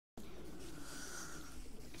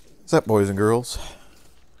What's up, boys and girls?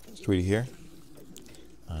 It's Tweety here.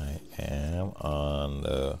 I am on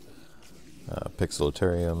the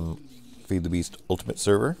Pixelatarium Feed the Beast Ultimate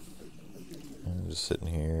server. I'm just sitting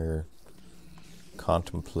here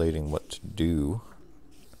contemplating what to do.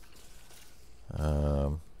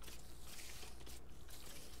 Yeah,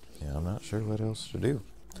 I'm not sure what else to do.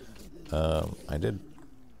 I did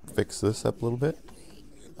fix this up a little bit.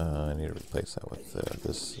 I need to replace that with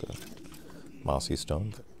this mossy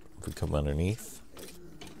stone. If we come underneath.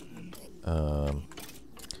 Oh,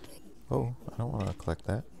 I don't want to collect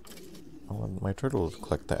that. I want my turtle to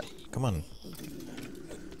collect that. Come on.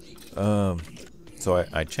 So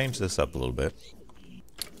I changed this up a little bit.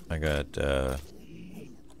 I got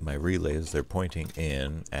my relays, they're pointing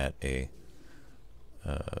in at a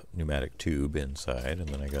pneumatic tube inside, and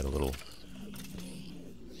then I got a little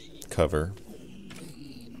cover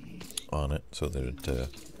on it so that it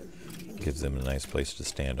gives them a nice place to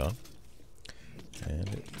stand on. And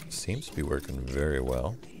it seems to be working very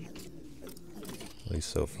well, at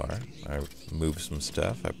least so far. I moved some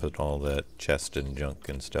stuff. I put all that chest and junk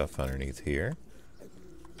and stuff underneath here.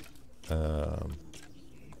 You know,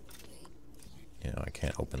 I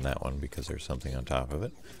can't open that one because there's something on top of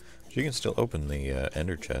it. But you can still open the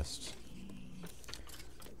ender chests.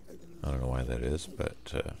 I don't know why that is,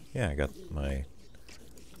 but yeah, I got my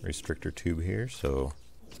restrictor tube here, so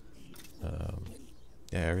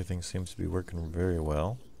yeah, everything seems to be working very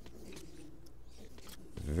well.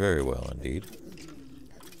 Very well indeed.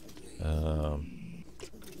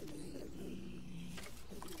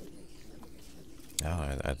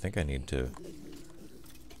 I think I need to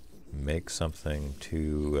make something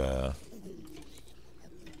to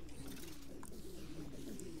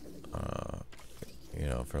you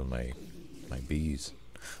know, for my bees.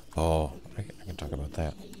 Oh, I can talk about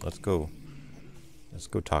that. Let's go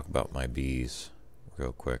talk about my bees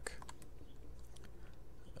real quick.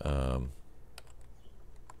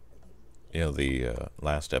 You know, the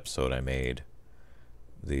last episode I made,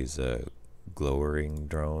 these glowering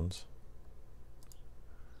drones.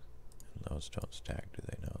 Those don't stack, do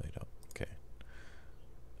they? No, they don't. Okay.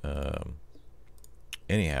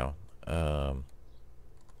 Anyhow,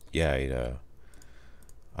 yeah,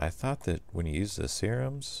 I thought that when you use the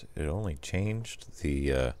serums, it only changed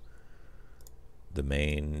the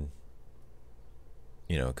main,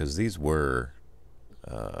 you know, because these were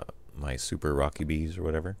my super rocky bees or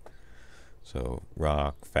whatever. So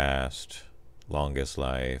rock, fast, longest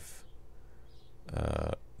life,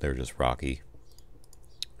 they're just rocky,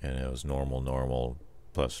 and it was normal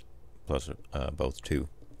plus both 2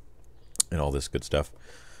 and all this good stuff.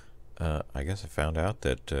 I guess I found out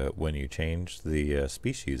that when you change the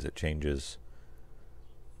species, it changes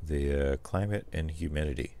the climate and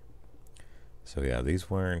humidity. So yeah, these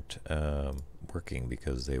weren't working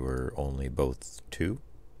because they were only both 2,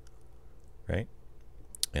 right?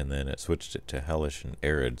 And then it switched it to hellish and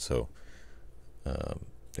arid, so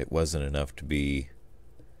it wasn't enough to be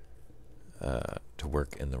to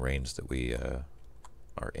work in the range that we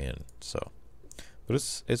are in. So, but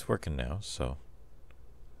it's working now, so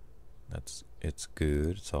it's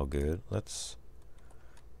good. It's all good. I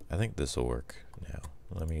think this will work now.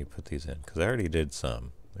 Let me put these in because I already did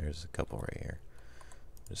some. There's a couple right here.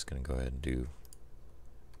 I'm just gonna go ahead and do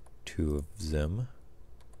 2 of them.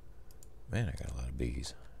 Man, I got a lot of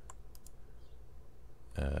bees.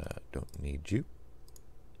 Don't need you.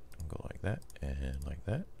 Go like that and like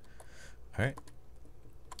that. Alright.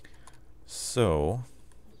 So,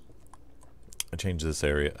 I changed this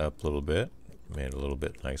area up a little bit. Made it a little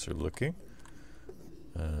bit nicer looking.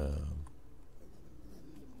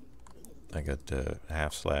 I got the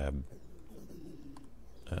half slab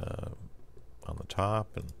on the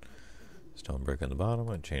top and stone brick on the bottom.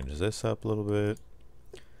 I changed this up a little bit.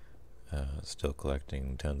 Still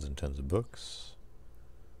collecting tons and tons of books.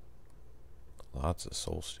 Lots of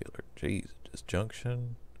Soul Stealer. Jeez,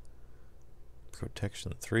 Disjunction.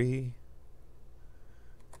 Protection 3.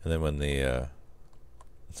 And then when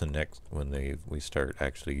we start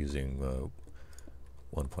actually using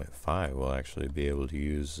 1.5, we'll actually be able to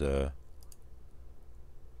use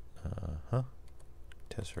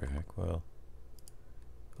Tesseract. Well,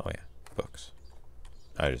 oh yeah, books.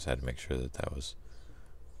 I just had to make sure that that was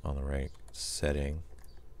on the right setting.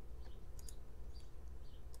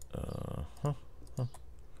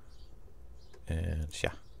 And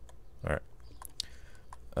yeah, all right.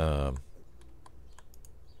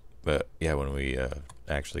 But yeah, when we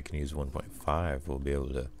actually can use 1.5, we'll be able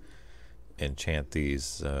to enchant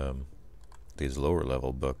these lower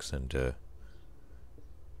level books into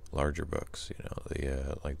larger books. You know,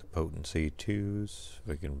 the like the potency 2s.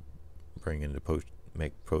 We can bring into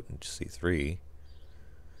make potency 3.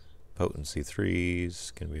 Potency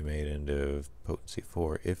 3s can be made into potency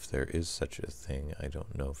 4 if there is such a thing. I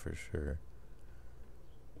don't know for sure.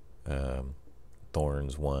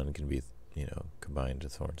 Thorns 1 can be, combined to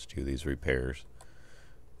Thorns 2. These repairs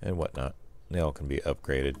and whatnot, they all can be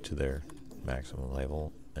upgraded to their maximum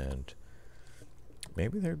level, and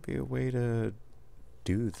maybe there'd be a way to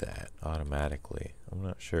do that automatically. I'm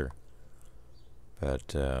not sure.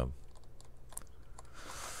 But, yeah,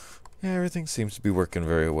 everything seems to be working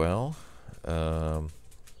very well. I'm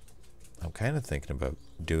kind of thinking about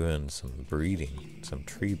doing some breeding, some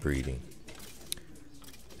tree breeding,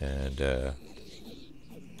 and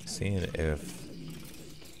seeing if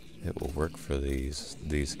it will work for these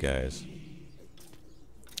guys.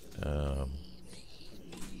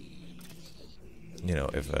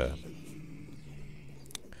 If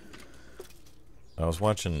I was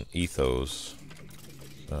watching Etho's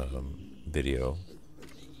video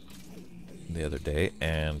the other day,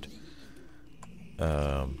 and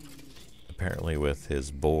apparently with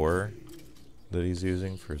his boar that he's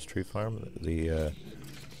using for his tree farm, the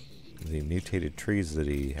mutated trees that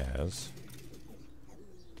he has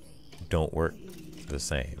don't work the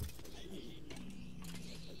same,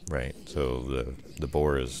 right? So the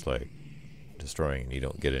boar is like destroying, and you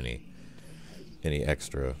don't get any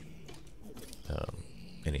extra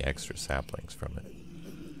saplings from it.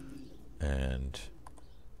 And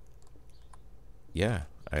yeah,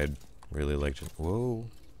 I'd really like to, whoa,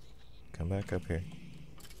 come back up here.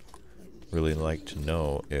 Really like to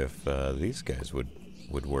know if these guys would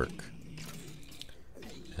work,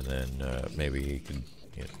 and then maybe you could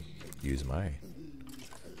use my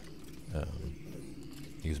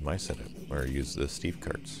setup, or use the Steve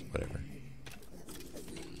carts, whatever.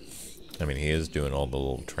 I mean, he is doing all the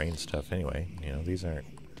little train stuff anyway. These aren't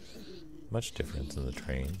much different than the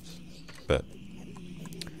trains, but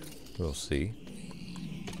we'll see.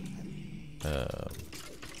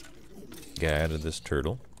 Yeah, I added this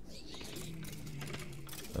turtle.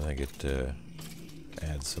 I think it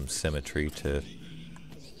adds some symmetry to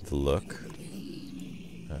the look.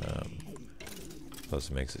 Plus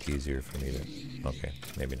it makes it easier for me to... Okay,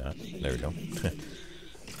 maybe not. There we go.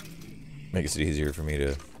 Makes it easier for me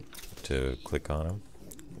to click on them.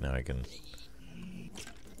 Now I can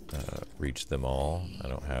reach them all. I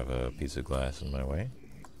don't have a piece of glass in my way.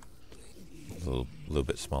 A little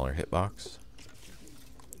bit smaller hitbox.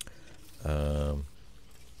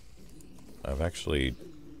 I've actually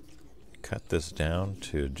cut this down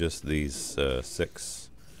to just these 6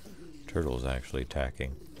 turtles actually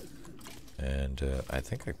attacking, and I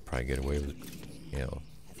think I could probably get away with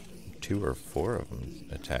 2 or 4 of them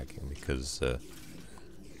attacking because of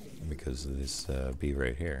this bee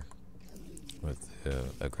right here with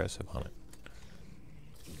aggressive on it.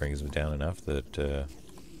 Brings them down enough that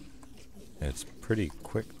it's pretty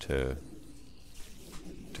quick to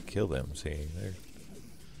kill them. See, they're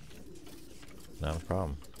not a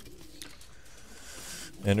problem.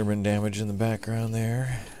 Enderman damage in the background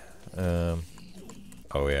there. Oh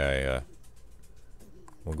yeah,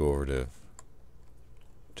 we'll go over to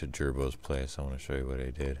Gerbo's place. I want to show you what I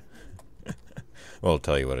did. Well, I'll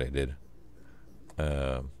tell you what I did.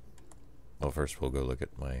 Well, first we'll go look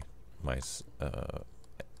at my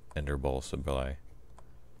Ender Ball supply.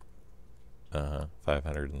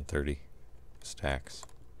 530 stacks.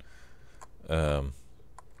 I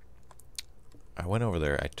went over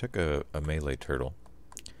there. I took a melee turtle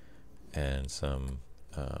and some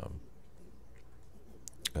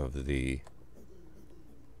of the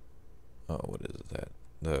what is that?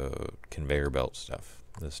 The conveyor belt stuff.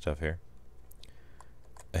 This stuff here.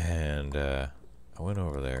 And I went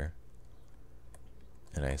over there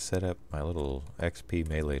and I set up my little XP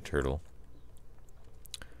melee turtle.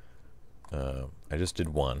 I just did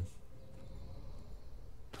one.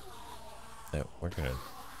 Now, we're gonna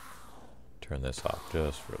turn this off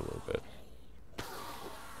just for a little bit.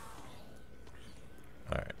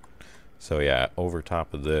 Alright. So yeah, over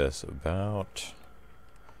top of this, about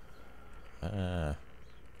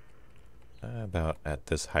at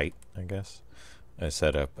this height, I guess, I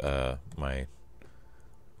set up my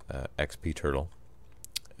XP turtle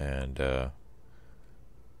and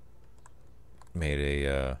made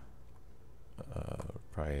a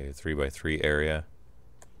probably a 3x3 area,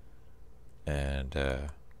 and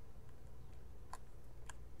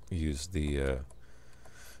used the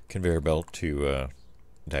conveyor belt to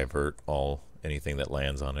divert anything that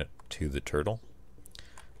lands on it to the turtle.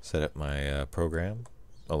 Set up my program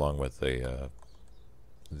along with the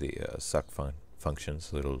suck function,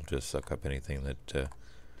 so it'll just suck up anything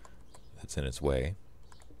that's in its way.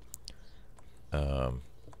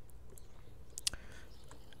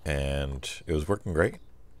 and it was working great.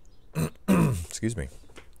 Excuse me.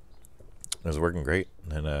 It was working great.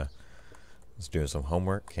 And then was doing some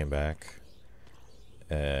homework, came back,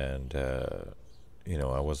 and you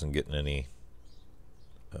know, I wasn't getting any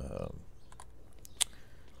of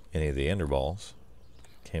the ender balls.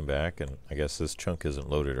 Came back, and I guess this chunk isn't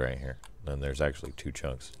loaded right here. Then there's actually two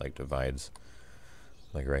chunks, like divides,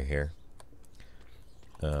 like right here.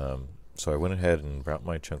 So I went ahead and brought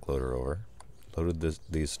my chunk loader over, loaded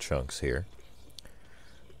these chunks here,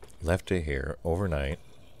 left it here overnight,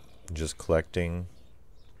 just collecting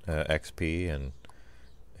XP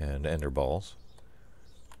and ender balls.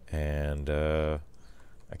 And I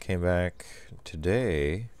came back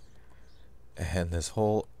today, and this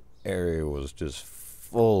whole area was just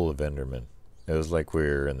full of endermen. It was like we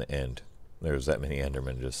were in the end. There was that many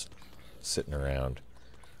endermen just sitting around.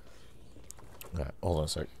 Hold on a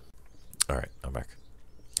sec. All right, I'm back.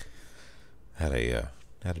 Had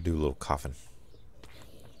to do a little coughing.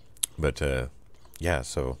 But yeah,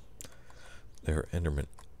 so there were endermen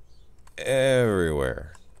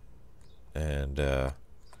everywhere, and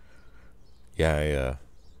yeah,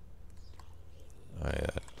 I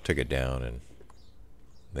took it down, and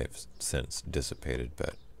they've since dissipated,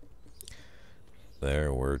 but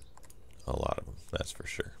there were a lot of them, that's for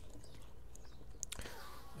sure.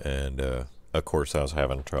 And of course I was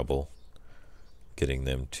having trouble getting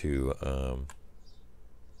them to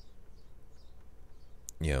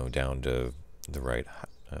you know, down to the right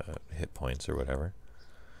hit points or whatever.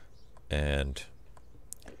 And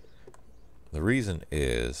the reason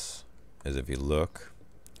is if you look,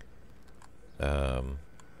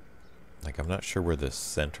 like, I'm not sure where the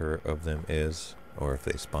center of them is, or if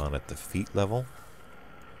they spawn at the feet level.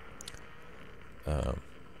 I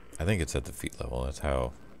think it's at the feet level. That's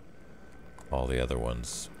how all the other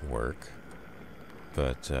ones work.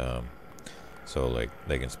 But so like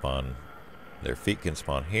they can spawn, their feet can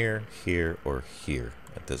spawn here, here, or here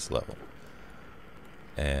at this level.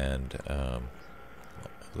 And it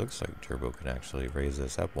looks like Turbo can actually raise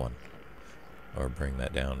this up one, or bring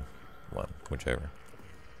that down one, whichever.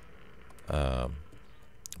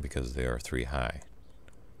 Because they are 3 high.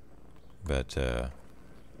 But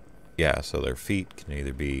yeah, so their feet can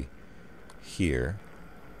either be here,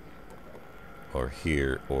 or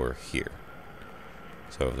here, or here.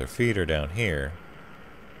 So if their feet are down here,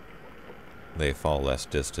 they fall less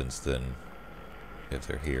distance than if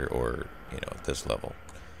they're here, or, you know, at this level.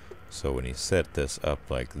 So when you set this up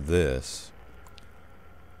like this,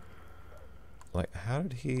 like, how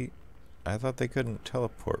did he... I thought they couldn't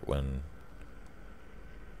teleport when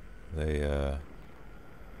they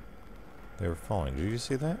were falling. Did you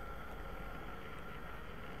see that?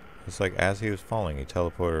 It's like as he was falling, he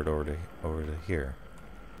teleported over to here.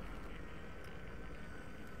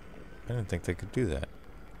 I didn't think they could do that.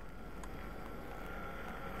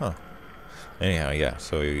 Huh. Anyhow, yeah,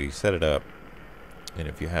 so you set it up, and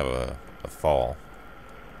if you have a fall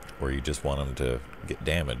where you just want them to get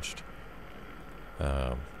damaged,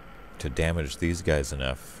 to damage these guys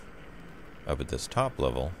enough up at this top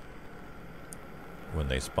level, when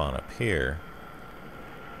they spawn up here,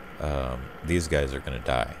 these guys are going to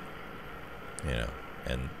die, you know,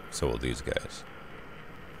 and so will these guys.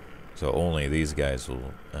 So only these guys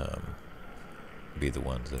will be the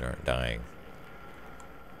ones that aren't dying.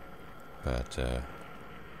 But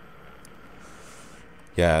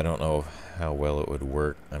yeah, I don't know how well it would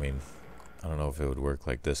work. I mean, I don't know if it would work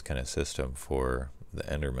like this kind of system for the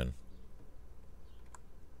Enderman.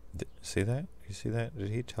 See that? You see that? Did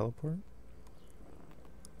he teleport?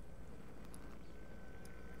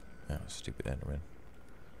 Oh, stupid Enderman.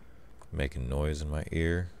 Making noise in my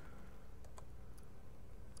ear.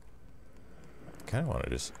 I kind of want to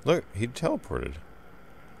just... Look, he teleported.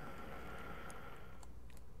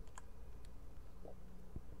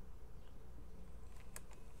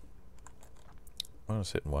 I want to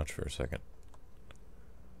sit and watch for a second.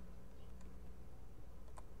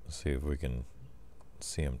 Let's see if we can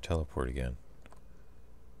see him teleport again.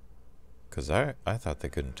 Because I thought they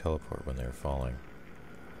couldn't teleport when they were falling.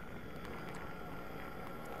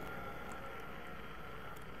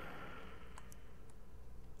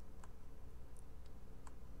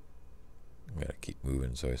 I gotta keep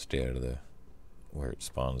moving so I stay out of the... where it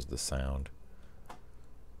spawns the sound.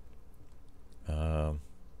 So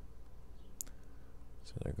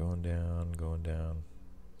they're going down, going down.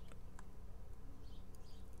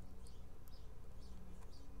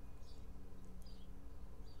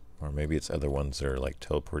 Or maybe it's other ones that are like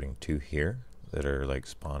teleporting to here, that are like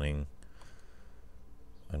spawning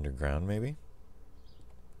underground, maybe?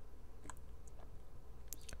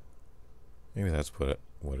 Maybe that's what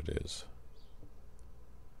it is.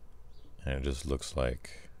 And it just looks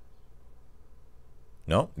like...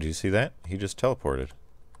 No, do you see that? He just teleported.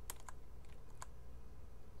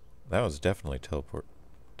 That was definitely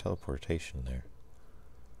teleportation there.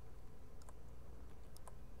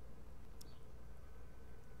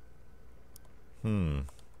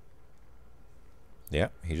 Yeah,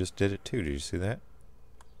 he just did it too. Did you see that?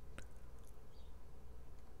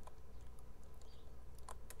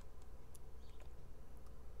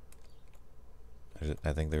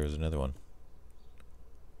 I think there was another one.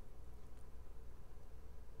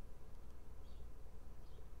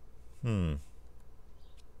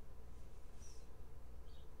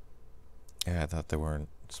 Yeah, I thought they weren't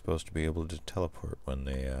supposed to be able to teleport when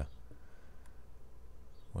they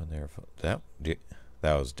were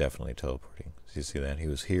that was definitely teleporting. So you see that? He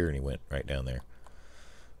was here and he went right down there.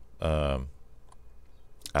 I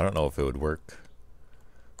don't know if it would work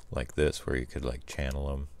like this, where you could like channel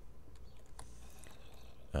them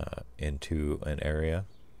into an area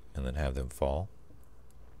and then have them fall.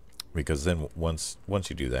 Because then once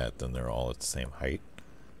you do that, then they're all at the same height.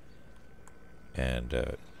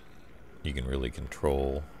 And you can really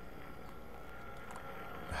control...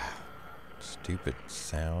 Stupid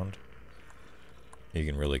sound. You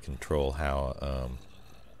can really control how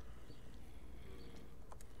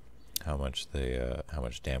much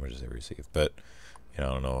damage they receive. But I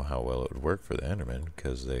don't know how well it would work for the Endermen,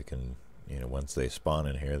 because they can, once they spawn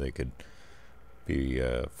in here, they could be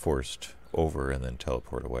forced over and then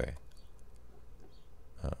teleport away.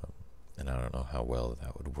 And I don't know how well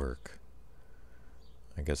that would work.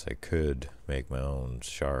 I guess I could make my own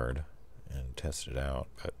shard and test it out,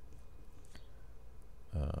 but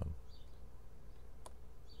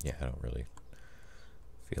yeah, I don't really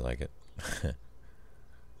feel like it.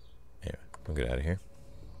 Anyway, we'll get out of here.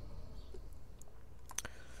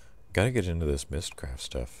 Gotta get into this Mistcraft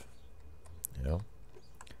stuff,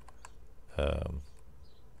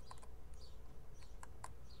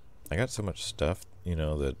 I got so much stuff,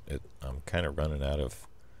 that I'm kind of running out of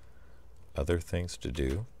other things to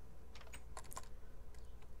do.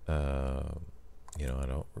 I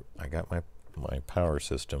got my power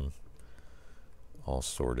system all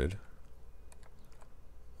sorted.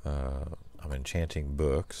 I'm enchanting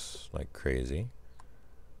books like crazy.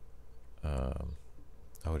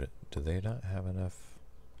 Do they not have enough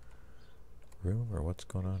room, or what's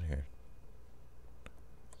going on here?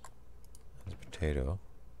 There's a potato.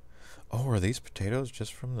 Oh, are these potatoes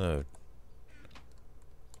just from the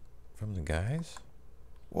guys?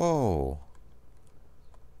 Whoa.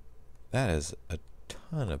 That is a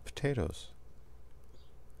ton of potatoes.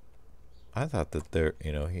 I thought that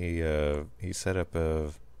he set up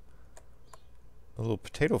a little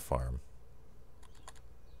potato farm.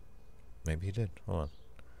 Maybe he did. Hold on.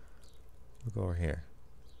 Look over here.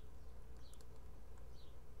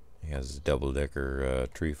 He has a double-decker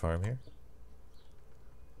tree farm here.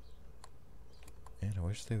 And I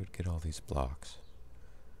wish they would get all these blocks.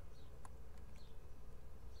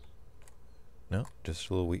 No, just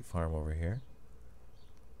a little wheat farm over here.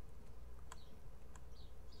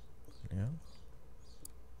 Yeah.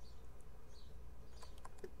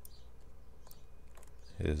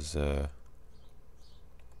 His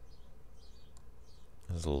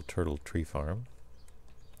little turtle tree farm.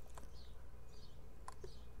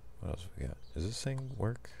 What else we got? Does this thing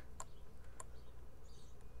work?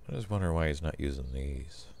 I just wonder why he's not using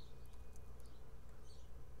these.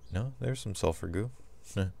 No, there's some sulfur goo.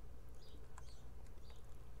 I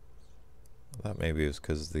thought maybe it was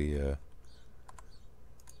because the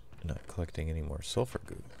not collecting any more sulfur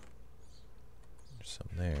goo. There's some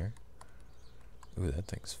there. Ooh, that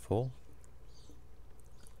thing's full.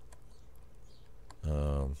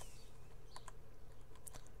 Where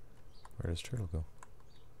does turtle go?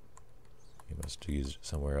 He must have used it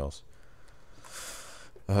somewhere else.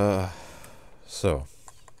 So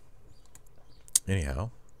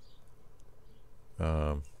anyhow,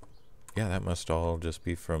 yeah, that must all just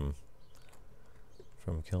be from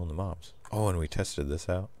killing the mobs. Oh, and we tested this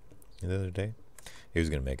out the other day. He was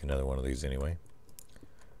gonna make another one of these anyway.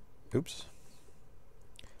 Oops.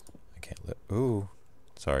 I can't let... Ooh.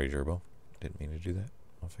 Sorry, Gerbo. Didn't mean to do that.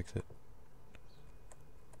 I'll fix it.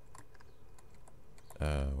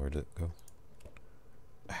 Where did it go?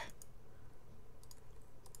 Ah.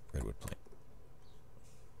 Redwood plant.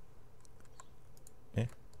 Yeah,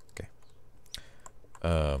 okay.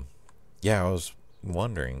 Yeah, I was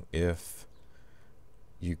wondering if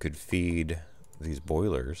you could feed these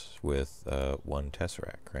boilers with one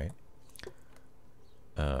tesseract, right?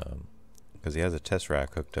 Because he has a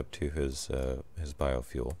tesseract hooked up to his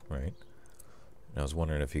biofuel, right? And I was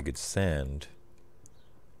wondering if you could send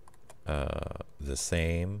the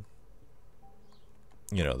same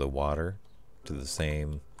you know, the water to the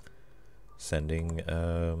same sending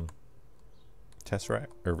tesseract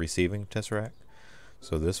or receiving tesseract.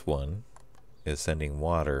 So this one is sending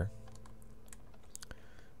water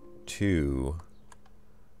to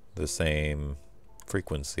the same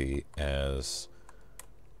frequency as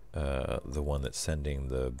the one that's sending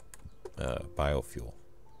the biofuel,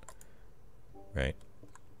 right?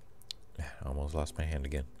 I almost lost my hand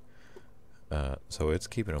again. So it's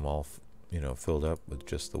keeping them all, you know, filled up with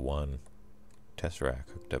just the one tesseract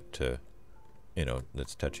hooked up to, you know,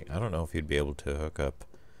 that's touching. I don't know if you'd be able to hook up,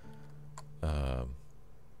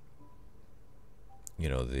 you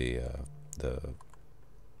know, the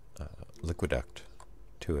liquiduct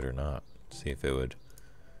to it or not. See if it would,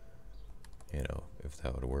 you know, if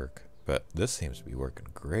that would work. But this seems to be working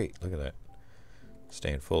great. Look at that.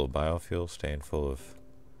 Staying full of biofuel, staying full of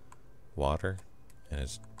water, and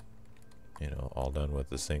it's, you know, all done with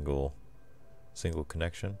a single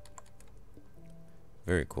connection.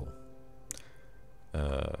 Very cool.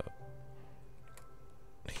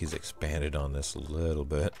 He's expanded on this a little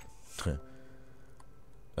bit.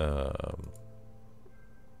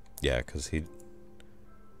 Yeah, because he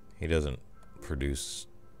doesn't produce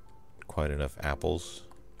quite enough apples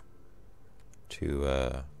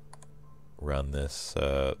to run this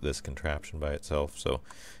this contraption by itself. So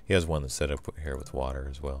he has one that's set up here with water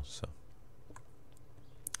as well. So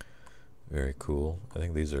very cool. I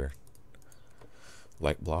think these are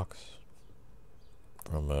light blocks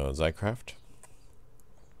from Zycraft.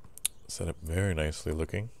 Set up very nicely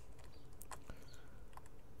looking.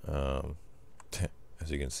 As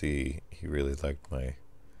you can see, he really liked my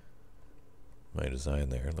design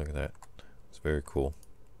there. Look at that. It's very cool.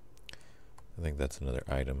 I think that's another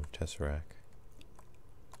item tesseract,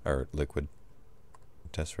 or liquid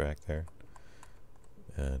tesseract there.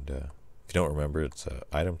 And if you don't remember, it's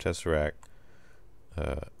item tesseract,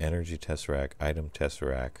 energy tesseract, item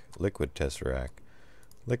tesseract, liquid tesseract,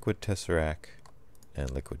 and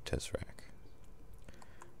liquid tesseract.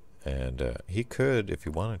 And he could, if he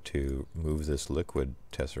wanted to, move this liquid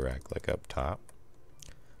tesseract like up top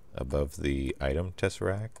above the item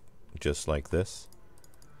tesseract, just like this,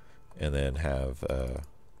 and then have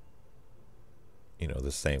you know,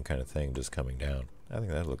 the same kind of thing just coming down. I think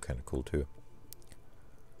that'd look kind of cool too.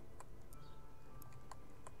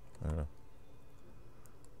 I don't know.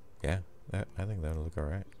 Yeah, I think that'll look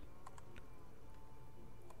alright.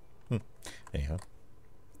 Anyhow.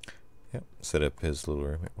 Yep, set up his little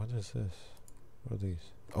room. What is this? What are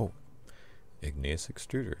these? Oh, igneous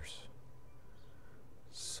extruders.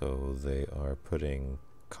 So they are putting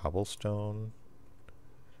cobblestone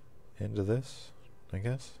into this, I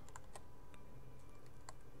guess.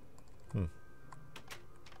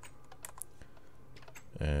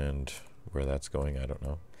 And where that's going, I don't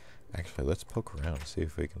know. Actually, let's poke around and see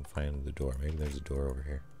if we can find the door. Maybe there's a door over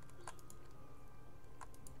here.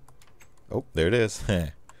 Oh, there it is.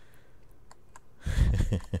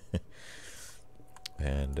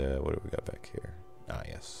 And what do we got back here? Ah,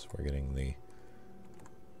 yes, we're getting the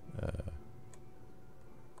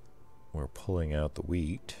we're pulling out the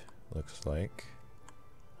wheat, looks like.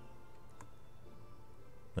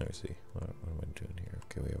 Let me see, what am I doing here?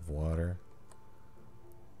 Okay, we have water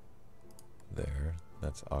there.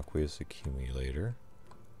 That's aqueous accumulator.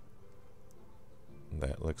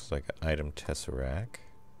 That looks like an item tesseract.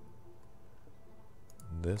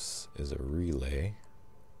 This is a relay.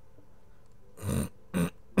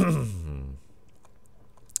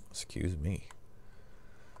 Excuse me.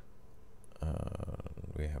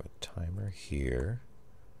 We have a timer here,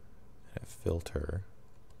 and a filter,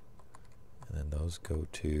 and then those go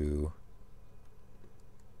to,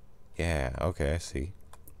 yeah, okay, I see.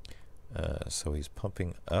 So he's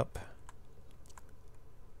pumping up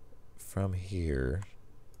from here,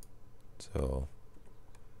 so,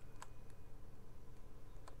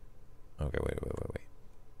 okay, wait.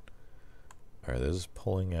 Alright, this is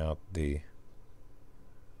pulling out the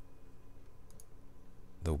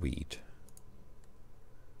wheat,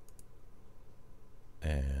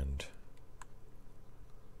 and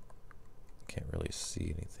can't really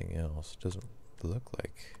see anything else. Doesn't look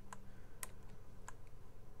like.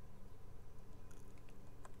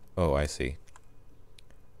 Oh, I see.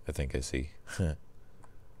 I think I see. Oh,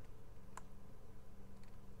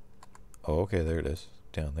 okay, there it is,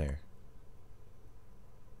 down there.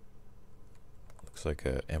 Looks like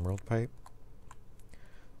a emerald pipe.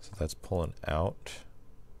 So that's pulling out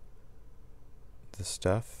the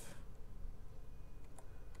stuff.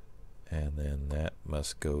 And then that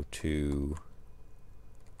must go to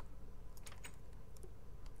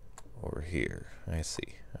over here. I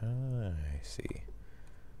see. I see.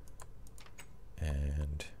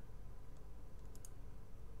 And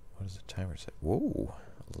what is the timer set? Whoa,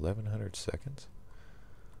 1100 seconds.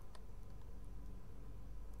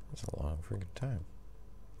 That's a long freaking time.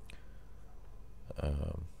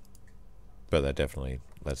 But that definitely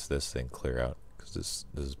lets this thing clear out, because this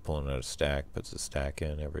is pulling out a stack, puts a stack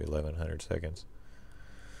in every 1100 seconds.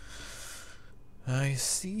 I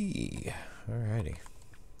see. Alrighty. Is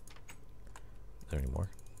there any more?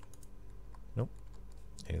 Nope.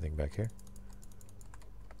 Anything back here?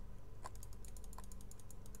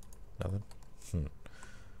 Nothing?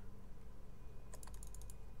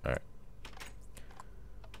 Alright.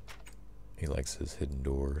 He likes his hidden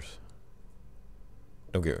doors.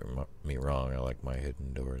 Don't get me wrong, I like my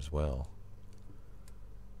hidden door as well.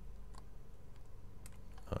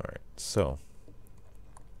 Alright, so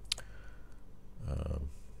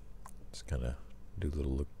just gonna do a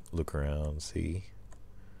little look around, see.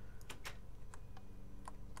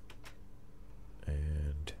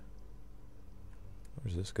 And where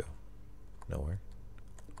does this go? Nowhere.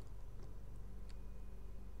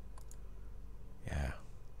 Yeah,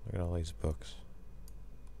 look at all these books.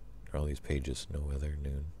 All these pages, No Weather,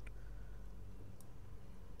 Noon.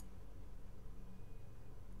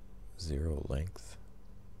 Zero length.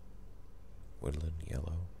 Woodland,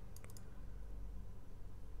 yellow.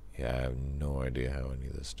 Yeah, I have no idea how any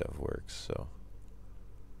of this stuff works, so.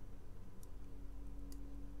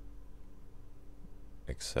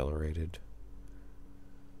 Accelerated.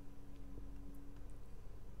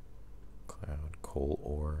 Cloud, coal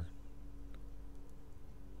ore.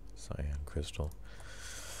 Cyan crystal.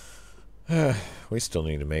 We still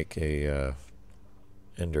need to make a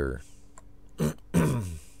ender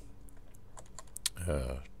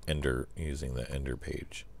ender using the ender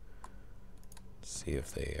page. See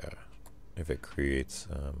if they if it creates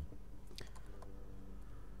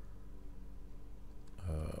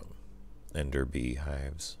ender bee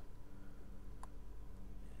hives.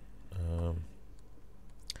 I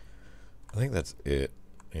think that's it.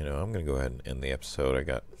 You know, I'm gonna go ahead and end the episode. I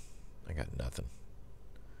got nothing.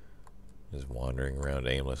 Just wandering around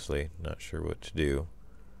aimlessly, not sure what to do.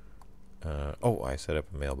 Oh, I set up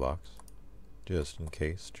a mailbox just in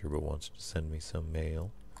case Turbo wants to send me some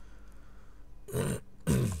mail.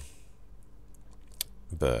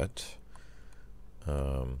 But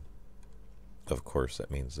of course that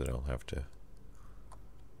means that I'll have to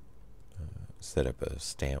set up a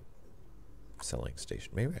stamp selling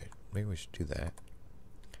station. Maybe we should do that.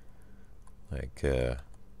 Like oh,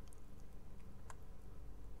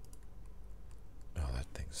 that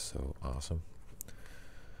thing's so awesome.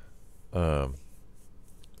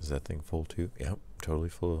 Is that thing full too? Yep, totally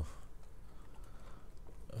full.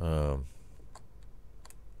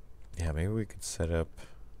 Yeah, maybe we could set up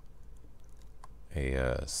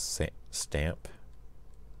a stamp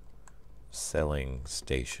selling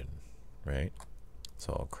station, right?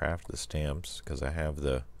 So I'll craft the stamps because I have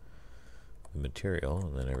the material,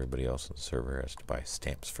 and then everybody else on the server has to buy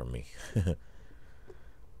stamps from me. And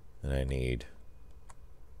I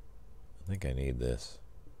think I need this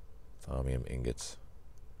thaumium ingots.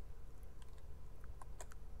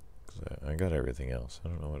 I got everything else. I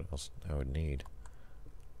don't know what else I would need.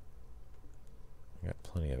 I got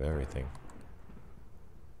plenty of everything.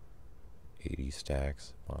 80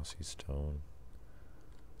 stacks, mossy stone.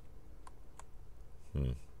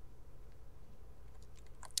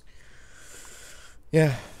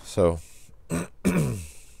 Yeah, so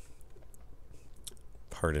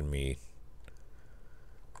pardon me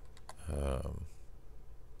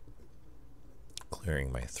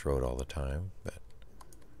clearing my throat all the time, but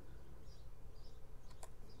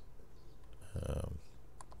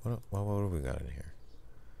what have we got in here?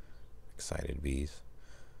 Excited bees.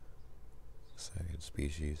 Excited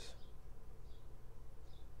species.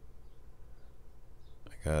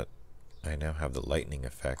 I now have the lightning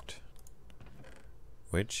effect,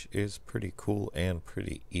 which is pretty cool and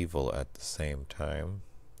pretty evil at the same time.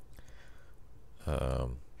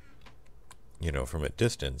 You know, from a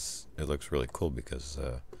distance, it looks really cool because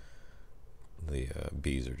the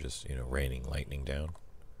bees are just, you know, raining lightning down.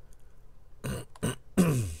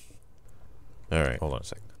 Alright, hold on a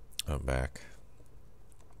second. I'm back.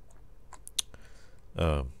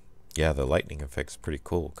 Yeah, the lightning effect's pretty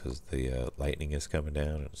cool because the lightning is coming down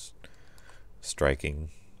and it's striking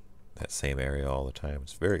that same area all the time.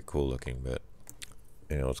 It's very cool looking, but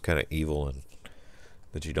you know, it's kind of evil, and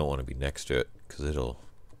that you don't want to be next to it because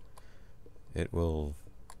it will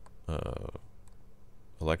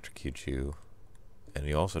electrocute you, and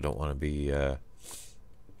you also don't want to be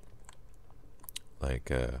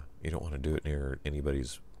you don't want to do it near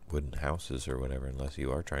anybody's wooden houses or whatever unless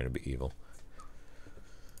you are trying to be evil.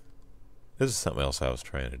 This is something else I was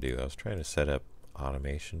trying to do. I was trying to set up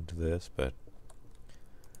automation to this, but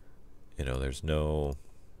you know, there's no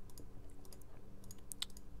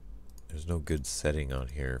good setting on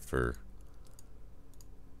here for,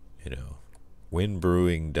 you know, when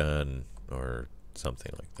brewing done or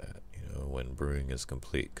something like that, you know, when brewing is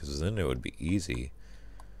complete, because then it would be easy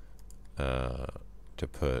to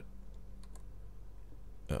put,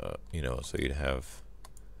 you know, so you'd have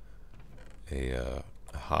a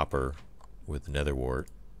hopper with nether wart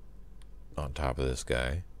on top of this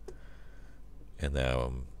guy, and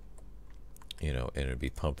now you know, and it'd be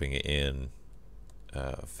pumping in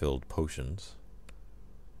filled potions,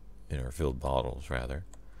 or filled bottles rather,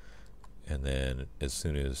 and then as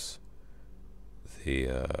soon as the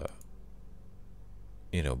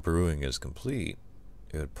you know, brewing is complete,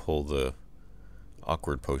 it would pull the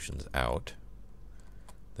awkward potions out.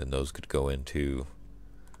 Then those could go into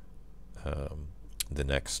the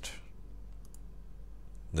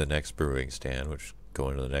next brewing stand, which go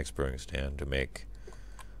into the next brewing stand to make,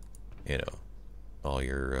 you know, all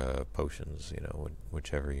your potions, you know,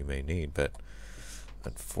 whichever you may need. But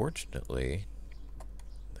unfortunately,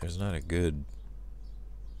 there's not a good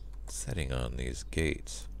setting on these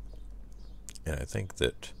gates, and I think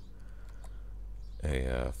that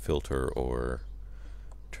a filter or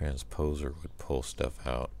transposer would pull stuff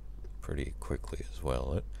out pretty quickly as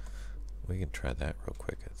well. We can try that real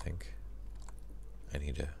quick. I think I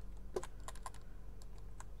need a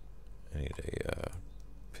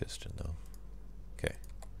piston though. Okay,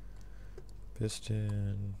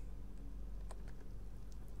 piston.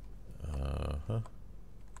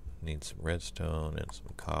 Need some redstone and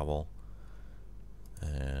some cobble,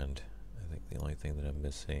 and I think the only thing that I'm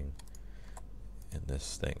missing in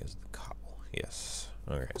this thing is the cobble. Yes.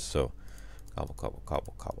 Alright, so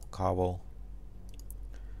cobble,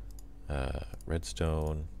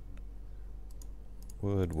 redstone,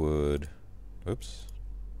 wood, oops,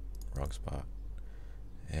 wrong spot,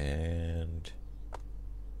 and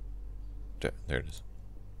there it is,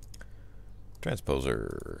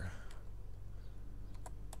 transposer,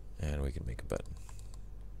 and we can make a button.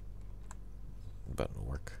 The button will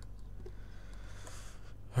work.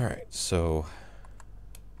 Alright, so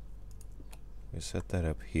we set that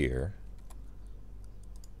up here.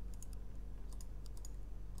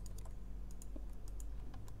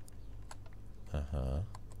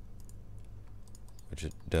 Which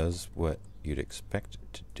it does what you'd expect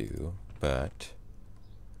it to do, but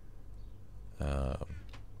I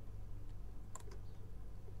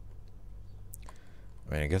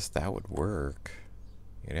mean, I guess that would work.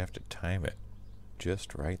 You'd have to time it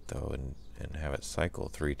just right though, and have it cycle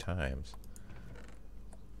 3 times.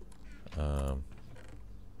 Let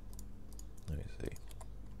me see.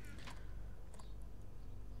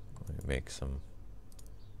 Let me make some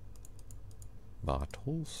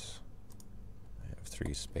bottles. I have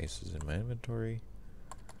 3 spaces in my inventory.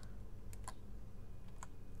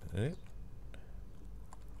 Is that it?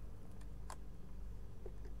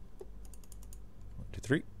 1, 2,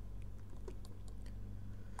 3.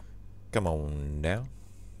 Come on down.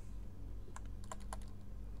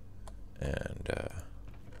 And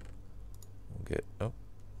we'll get, oh,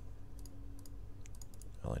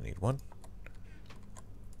 I only need 1.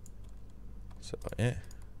 So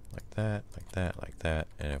like that, like that, like that,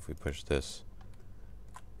 and if we push this,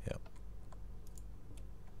 yep.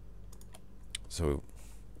 So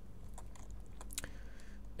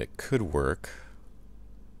it could work,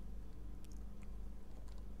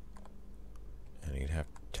 and you'd have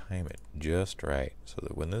to time it just right so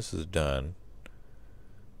that when this is done,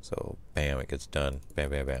 so bam, it gets done, bam,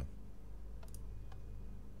 bam, bam,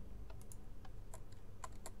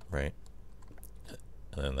 right?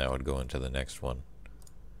 And then that would go into the next one,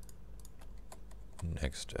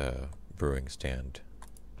 next brewing stand,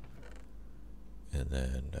 and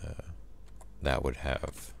then that would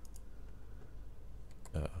have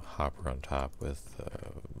a hopper on top with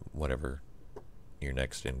whatever your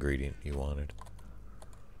next ingredient you wanted.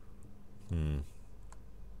 I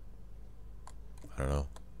don't know.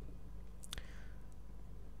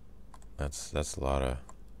 That's a lot of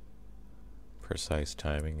precise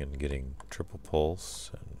timing and getting triple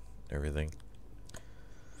pulse and everything.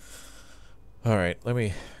 Alright, let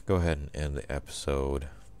me go ahead and end the episode.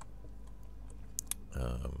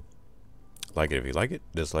 Like it if you like it,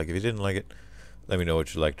 dislike if you didn't like it. Let me know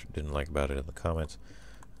what you liked or didn't like about it in the comments.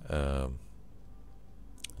 Let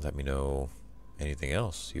me know anything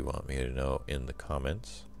else you want me to know in the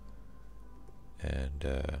comments. And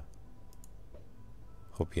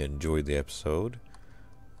hope you enjoyed the episode.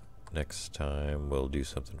 Next time we'll do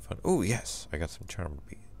something fun. Oh yes, I got some charmed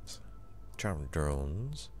beads, charmed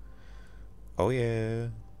drones. Oh yeah.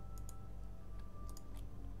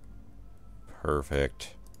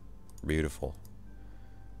 Perfect. Beautiful.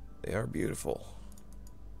 They are beautiful.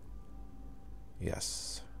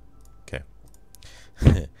 Yes. Okay.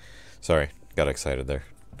 Sorry, got excited there.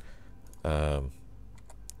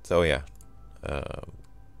 So yeah,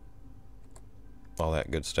 all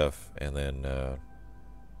that good stuff, and then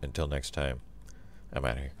until next time, I'm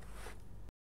out of here.